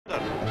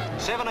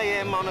7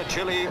 a.m. on a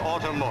chilly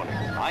autumn morning.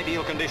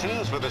 Ideal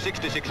conditions for the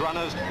 66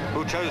 runners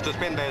who chose to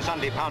spend their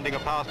Sunday pounding a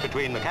path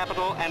between the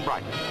capital and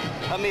Brighton,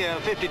 a mere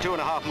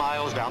 52.5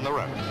 miles down the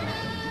road.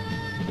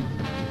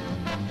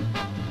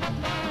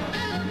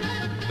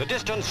 The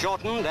distance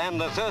shortened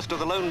and the thirst of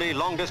the lonely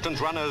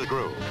long-distance runners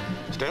grew.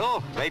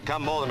 Still, they'd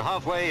come more than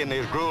halfway in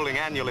this grueling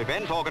annual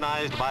event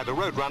organised by the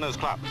Road Runners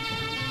Club.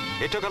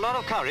 It took a lot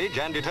of courage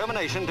and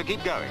determination to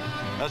keep going,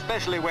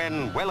 especially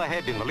when well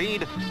ahead in the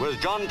lead was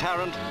John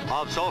Tarrant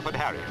of Salford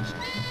Harriers.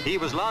 He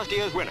was last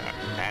year's winner,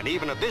 and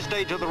even at this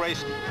stage of the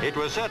race, it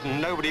was certain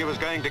nobody was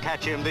going to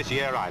catch him this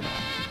year either.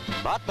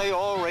 But they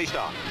all raced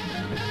on.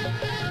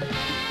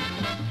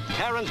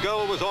 Tarrant's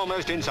goal was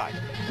almost in sight.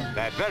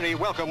 That very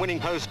welcome winning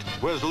post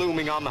was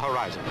looming on the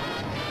horizon.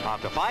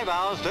 After 5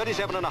 hours,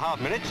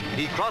 37.5 minutes,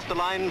 he crossed the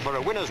line for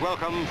a winner's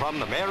welcome from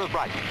the Mayor of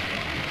Brighton.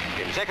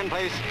 In second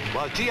place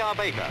was G.R.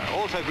 Baker,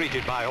 also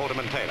greeted by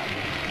Alderman Taylor.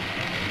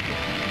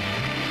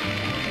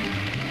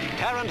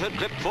 Tarrant had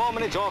clipped 4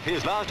 minutes off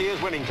his last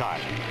year's winning time.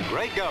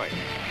 Great going.